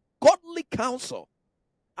counsel, godly counsel.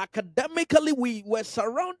 Academically, we were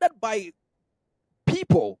surrounded by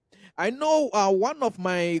people. I know one of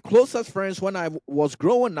my closest friends when I was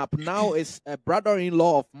growing up now is a brother in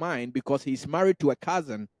law of mine because he's married to a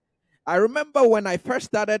cousin. I remember when I first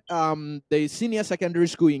started the senior secondary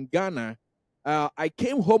school in Ghana, I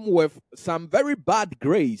came home with some very bad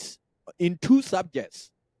grades in two subjects.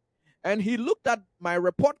 And he looked at my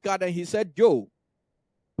report card and he said, Joe,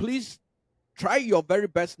 please try your very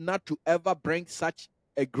best not to ever bring such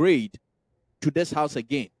a grade to this house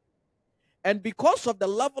again. And because of the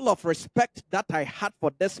level of respect that I had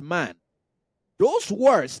for this man, those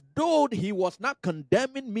words, though he was not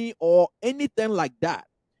condemning me or anything like that,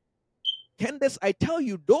 Candace, I tell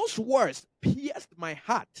you, those words pierced my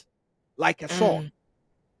heart like a sword. Mm.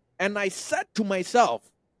 And I said to myself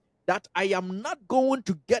that I am not going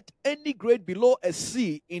to get any grade below a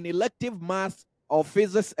C in elective math or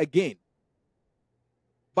physics again.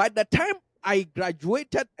 By the time I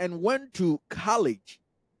graduated and went to college,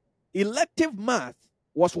 elective math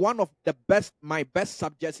was one of my best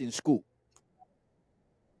subjects in school.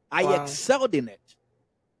 I Wow. excelled in it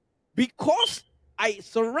because I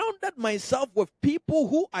surrounded myself with people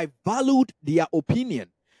who I valued their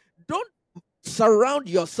opinion. Don't surround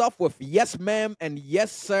yourself with yes ma'am and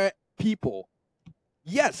yes sir people.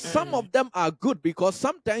 Yes, some Mm. of them are good because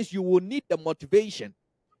sometimes you will need the motivation.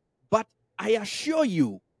 But I assure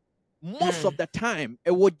you, most of Mm. the time,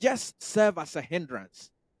 it will just serve as a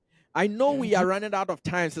hindrance. I know we Mm-hmm. are running out of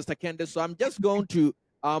time, Sister Candace, so I'm just going to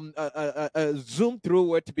zoom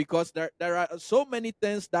through it because there are so many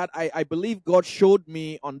things that I believe God showed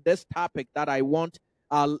me on this topic that I want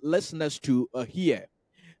our listeners to hear.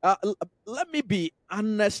 Let me be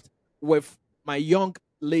honest with my young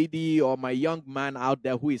lady or my young man out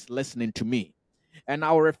there who is listening to me. And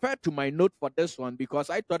I'll refer to my note for this one because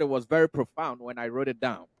I thought it was very profound when I wrote it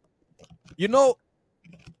down. You know,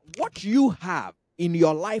 what you have in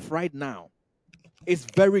your life right now is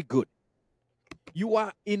very good. You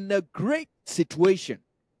are in a great situation,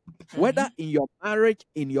 Mm-hmm. whether in your marriage,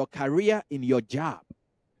 in your career, in your job.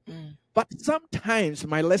 Mm. But sometimes,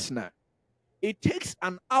 my listener, it takes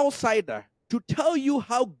an outsider to tell you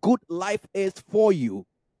how good life is for you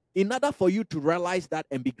in order for you to realize that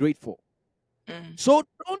and be grateful. Mm. So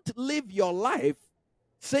don't live your life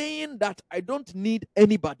saying that I don't need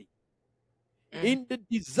anybody. Mm. In the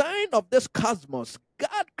design of this cosmos,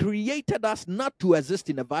 God created us not to exist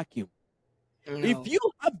in a vacuum. If No. you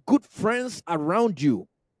have good friends around you,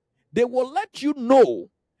 they will let you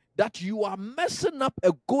know that you are messing up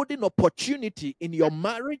a golden opportunity in your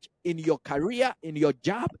marriage, in your career, in your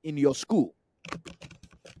job, in your school.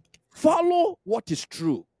 Follow what is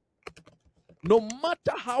true, no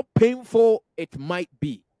matter how painful it might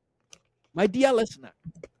be. My dear listener,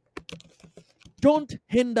 don't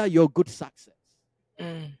hinder your good success.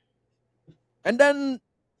 Mm. And then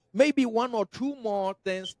maybe one or two more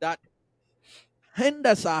things that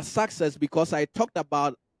hinders our success because I talked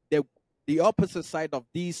about the the opposite side of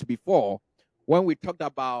these before when we talked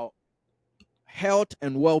about health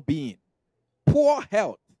and well-being. Poor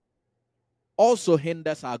health also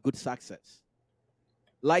hinders our good success.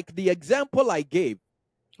 Like the example I gave,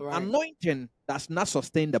 Right. anointing does not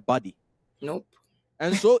sustain the body. Nope.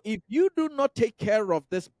 And so if you do not take care of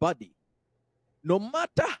this body, no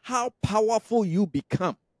matter how powerful you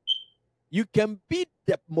become, you can be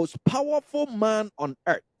the most powerful man on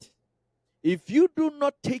earth. If you do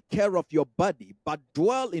not take care of your body but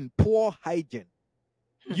dwell in poor hygiene,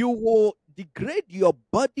 you will degrade your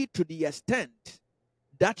body to the extent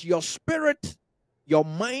that your spirit, your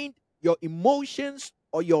mind, your emotions,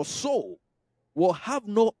 or your soul will have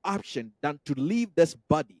no option than to leave this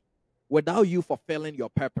body without you fulfilling your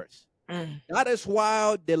purpose. Mm. That is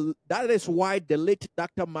why the late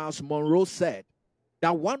Dr. Miles Monroe said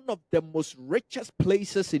that one of the most richest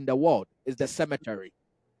places in the world is the cemetery,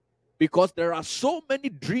 because there are so many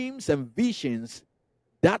dreams and visions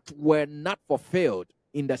that were not fulfilled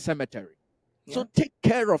in the cemetery. So Yeah. take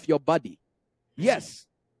care of your body. Yes,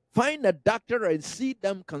 find a doctor and see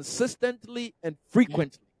them consistently and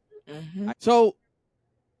frequently. Mm-hmm. So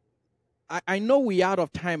I know we out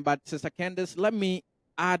of time, but Sister Candace, let me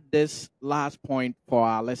add this last point for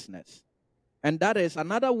our listeners. And that is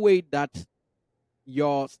another way that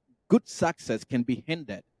your good success can be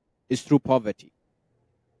hindered is through poverty.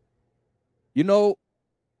 You know,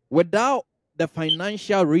 without the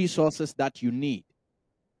financial resources that you need,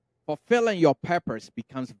 fulfilling your purpose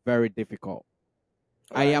becomes very difficult.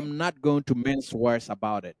 I Right. am not going to mince words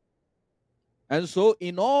about it. And so,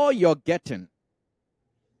 in all you're getting,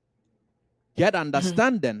 get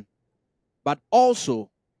understanding, but also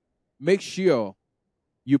make sure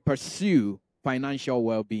you pursue financial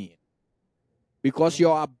well being, because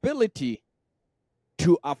your ability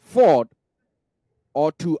to afford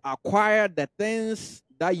or to acquire the things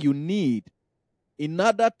that you need in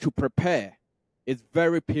order to prepare is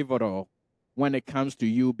very pivotal when it comes to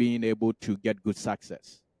you being able to get good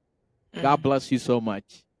success. God Mm. bless you so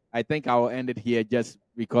much. I think I will end it here just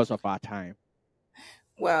because of our time.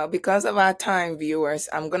 Well, because of our time, viewers,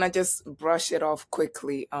 I'm gonna just brush it off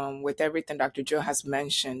quickly with everything Dr. Joe has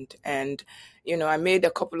mentioned. And I made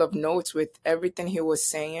a couple of notes with everything he was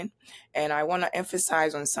saying, and I want to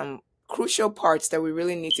emphasize on some crucial parts that we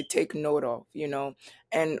really need to take note of.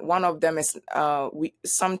 And one of them is we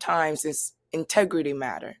sometimes is integrity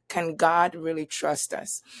matter. Can God really trust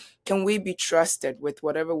us? Can we be trusted with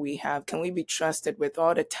whatever we have? Can we be trusted with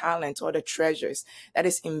all the talents, all the treasures that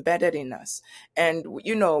is embedded in us? And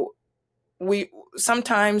we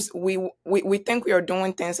sometimes we think we are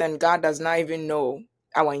doing things and God does not even know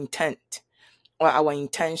our intent or our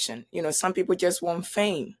intention. Some people just want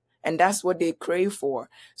fame, and that's what they crave for.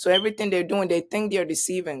 So everything they're doing, they think they're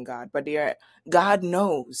deceiving God, but God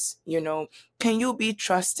knows. Can you be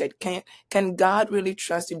trusted? Can God really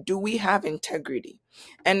trust you? Do we have integrity?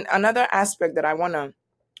 And another aspect that I want to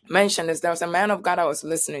mention is there was a man of God I was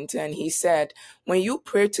listening to, and he said, when you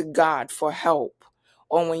pray to God for help,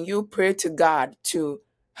 or when you pray to God to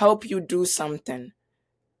help you do something,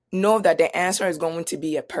 know that the answer is going to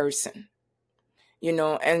be a person.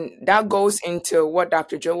 And that goes into what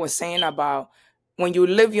Dr. Joe was saying about when you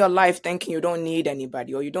live your life thinking you don't need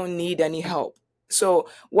anybody or you don't need any help. So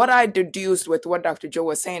what I deduced with what Dr. Joe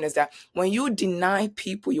was saying is that when you deny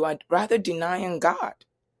people, you are rather denying God.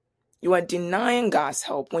 You are denying God's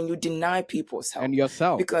help when you deny people's And help.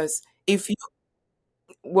 yourself. Because if you,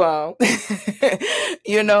 well,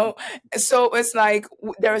 you know, so it's like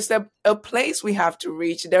there's a place we have to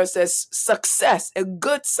reach. There's a success, a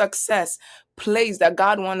good success place that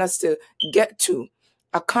God wants us to get to,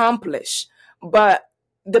 accomplish. But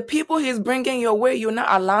the people He's bringing your way, you're not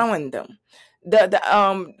allowing them.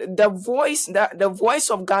 The voice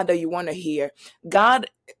of God that you want to hear, God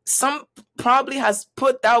some probably has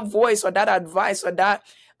put that voice or that advice or that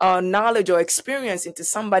knowledge or experience into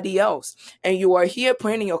somebody else, and you are here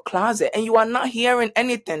praying in your closet and you are not hearing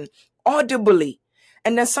anything audibly,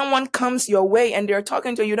 and then someone comes your way and they're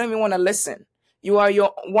talking to you, you don't even want to listen. You are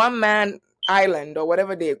your one man island or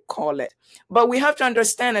whatever they call it. But we have to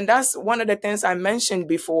understand, and that's one of the things I mentioned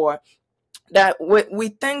before, that we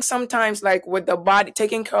think sometimes, like with the body,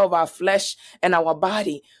 taking care of our flesh and our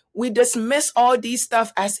body, we dismiss all these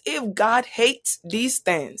stuff as if God hates these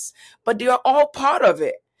things, but they are all part of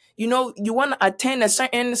it. You want to attain a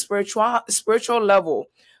certain spiritual level,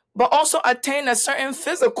 but also attain a certain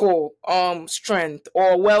physical strength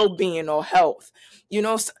or well-being or health.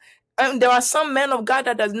 And there are some men of God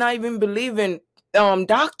that does not even believe in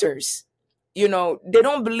doctors. They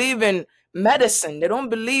don't believe in medicine. They don't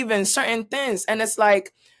believe in certain things. And it's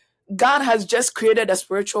like God has just created a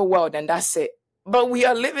spiritual world and that's it. But we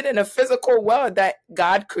are living in a physical world that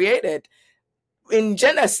God created in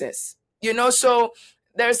Genesis. So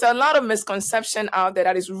there's a lot of misconception out there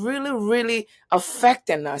that is really, really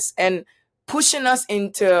affecting us and pushing us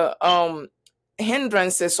into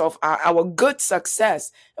hindrances of our good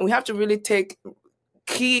success. And we have to really take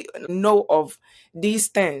key note of these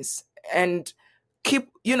things and keep,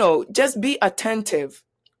 just be attentive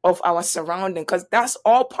of our surrounding, because that's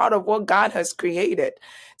all part of what God has created.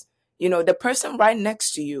 The person right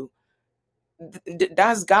next to you,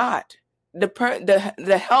 that's God.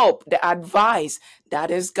 The help, the advice, that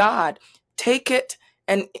is God. Take it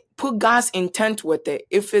and put God's intent with it.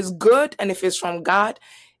 If it's good and if it's from God,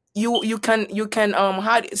 you can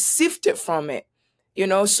sift it from it.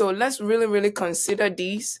 So let's really, really consider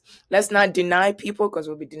these. Let's not deny people, because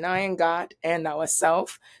we'll be denying God and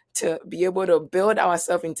ourselves to be able to build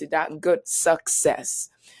ourselves into that good success.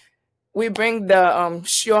 We bring the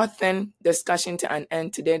sure thing discussion to an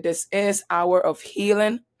end today. This is Hour of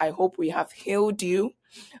Healing. I hope we have healed you,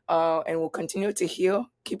 and we'll continue to heal.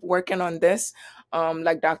 Keep working on this.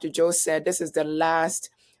 Like Dr. Joe said, this is the last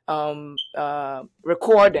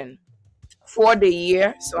recording for the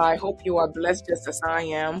year. So I hope you are blessed just as I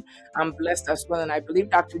am. I'm blessed as well. And I believe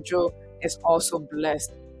Dr. Joe is also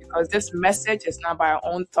blessed, because this message is not by our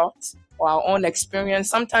own thoughts or our own experience.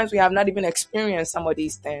 Sometimes we have not even experienced some of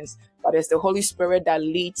these things, but it's the Holy Spirit that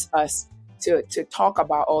leads us to talk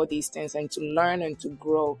about all these things and to learn and to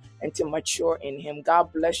grow and to mature in Him.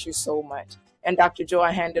 God bless you so much. And Dr. Joe,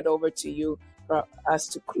 I hand it over to you for us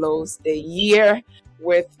to close the year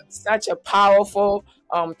with such a powerful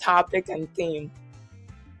topic and theme.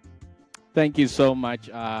 Thank you so much,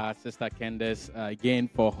 Sister Candace, again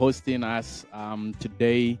for hosting us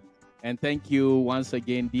today. And thank you once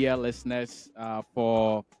again, dear listeners,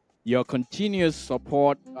 for your continuous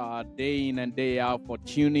support day in and day out, for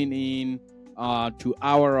tuning in to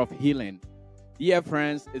Hour of Healing. Dear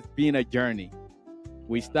friends, it's been a journey.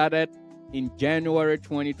 We started in January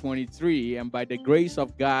 2023, and by the grace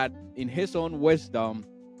of God, in His own wisdom,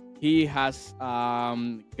 He has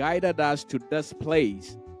guided us to this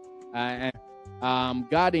place. And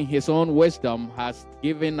God, in His own wisdom, has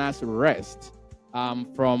given us rest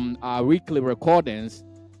from our weekly recordings,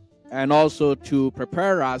 and also to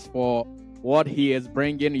prepare us for what He is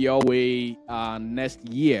bringing your way next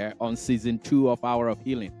year on season 2 of Hour of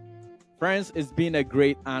Healing. Friends, it's been a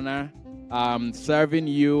great honor serving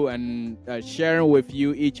you and sharing with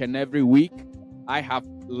you each and every week. I have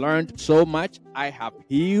learned so much. I have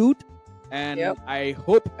healed. And Yep. I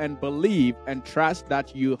hope and believe and trust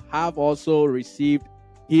that you have also received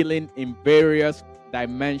healing in various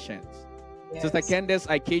dimensions. Yes. Sister Candace,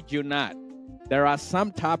 I kid you not. There are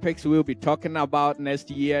some topics we'll be talking about next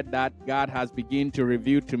year that God has begun to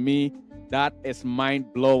reveal to me that is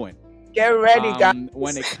mind-blowing. Get ready, guys.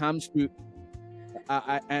 When it comes to,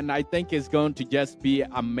 and I think it's going to just be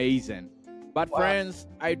amazing. But Wow. friends,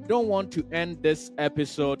 I don't want to end this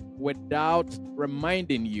episode without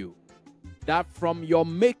reminding you that from your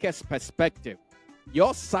maker's perspective,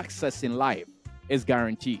 your success in life is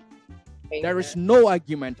guaranteed. Amen. There is no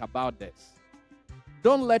argument about this.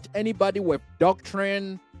 Don't let anybody with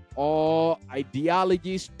doctrine or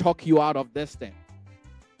ideologies talk you out of this thing.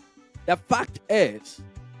 The fact is,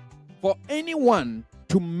 for anyone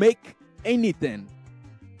to make anything,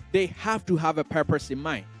 they have to have a purpose in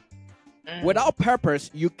mind. Without purpose,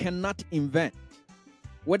 you cannot invent.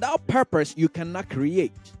 Without purpose, you cannot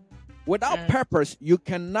create. Without purpose, you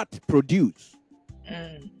cannot produce.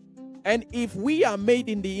 And if we are made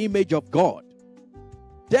in the image of God,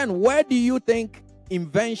 then where do you think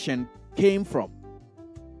invention came from?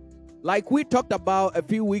 Like we talked about a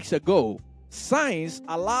few weeks ago, science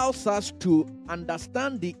allows us to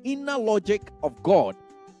understand the inner logic of God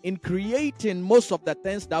in creating most of the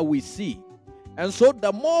things that we see. And so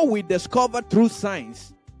the more we discover through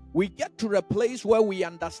science, we get to a place where we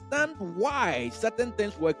understand why certain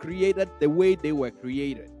things were created the way they were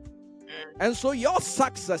created. And so your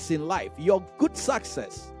success in life, your good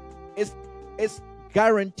success is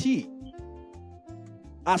guaranteed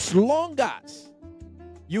as long as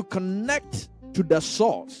you connect to the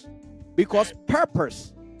source. Because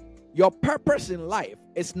purpose, your purpose in life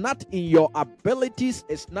is not in your abilities,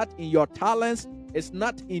 it's not in your talents, it's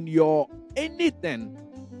not in your anything.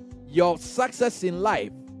 Your success in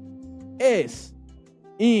life is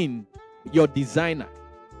in your designer.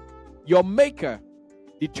 Your maker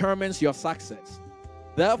determines your success.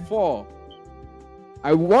 Therefore,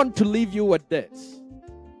 I want to leave you with this.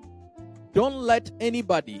 Don't let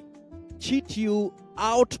anybody cheat you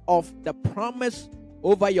out of the promise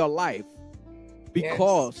over your life,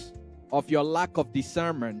 because of your lack of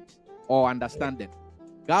discernment or understanding.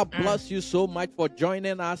 God Mm. bless you so much for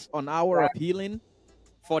joining us on Hour Wow. of Healing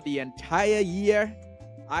for the entire year.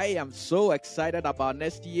 I am so excited about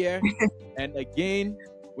next year. And again,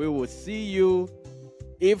 we will see you,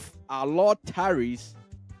 if our Lord tarries,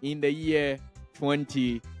 in the year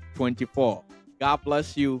 2024. God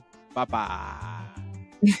bless you. Bye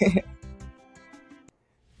bye.